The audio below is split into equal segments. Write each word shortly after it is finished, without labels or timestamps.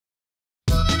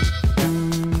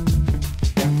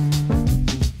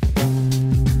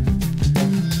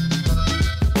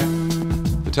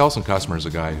The Tellason customer is a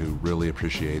guy who really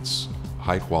appreciates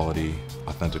high quality,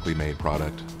 authentically made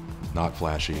product, not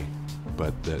flashy,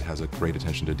 but that has a great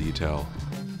attention to detail.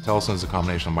 Tellason is a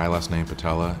combination of my last name,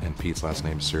 Patella, and Pete's last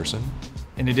name, Searson.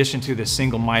 In addition to the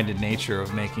single-minded nature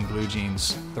of making blue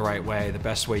jeans the right way, the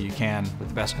best way you can, with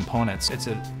the best components, it's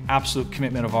an absolute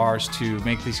commitment of ours to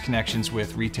make these connections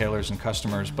with retailers and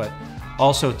customers, but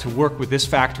also to work with this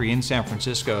factory in San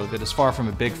Francisco that is far from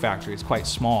a big factory, it's quite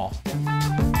small.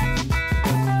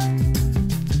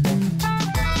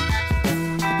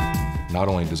 Not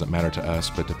only does it matter to us,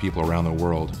 but to people around the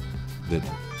world that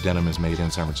denim is made in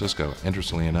San Francisco.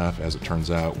 Interestingly enough, as it turns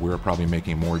out, we're probably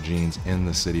making more jeans in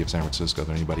the city of San Francisco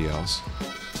than anybody else.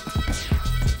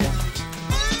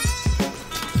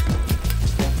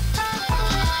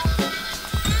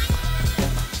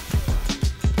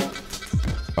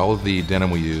 All of the denim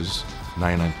we use,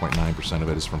 99.9% of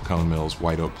it is from Cone Mill's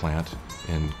White Oak plant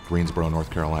in Greensboro,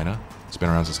 North Carolina. It's been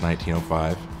around since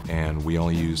 1905, and we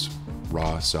only use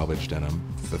raw selvage denim.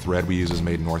 The thread we use is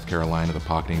made in North Carolina, the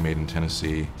pocketing made in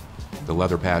Tennessee, the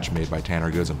leather patch made by Tanner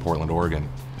Goods in Portland, Oregon,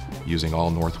 using all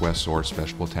Northwest sourced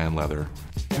vegetable tan leather.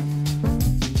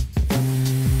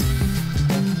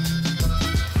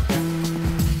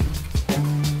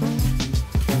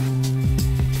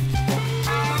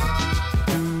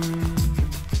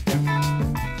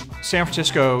 San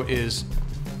Francisco is,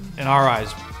 in our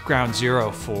eyes, ground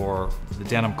zero for the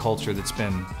denim culture that's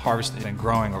been harvested and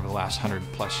growing over the last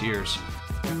 100+ years.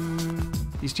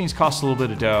 These jeans cost a little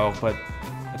bit of dough, but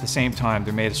at the same time,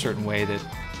 they're made a certain way that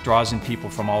draws in people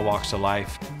from all walks of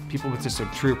life. People with just a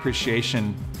true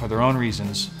appreciation for their own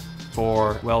reasons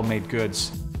for well-made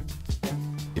goods.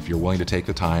 If you're willing to take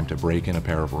the time to break in a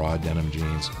pair of raw denim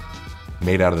jeans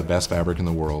made out of the best fabric in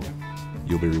the world,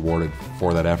 you'll be rewarded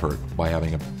for that effort by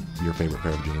having your favorite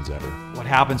pair of jeans ever. What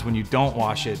happens when you don't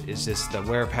wash it is just the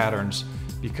wear patterns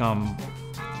become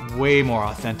way more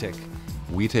authentic.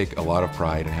 We take a lot of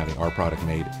pride in having our product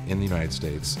made in the United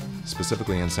States,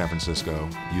 specifically in San Francisco,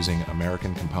 using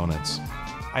American components.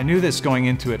 I knew this going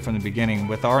into it from the beginning.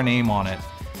 With our name on it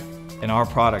and our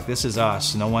product, this is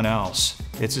us, no one else.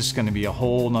 It's just going to be a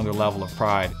whole nother level of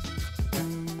pride.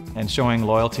 And showing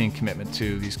loyalty and commitment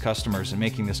to these customers and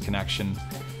making this connection,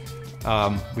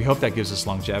 we hope that gives us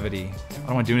longevity. I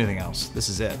don't want to do anything else. This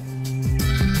is it.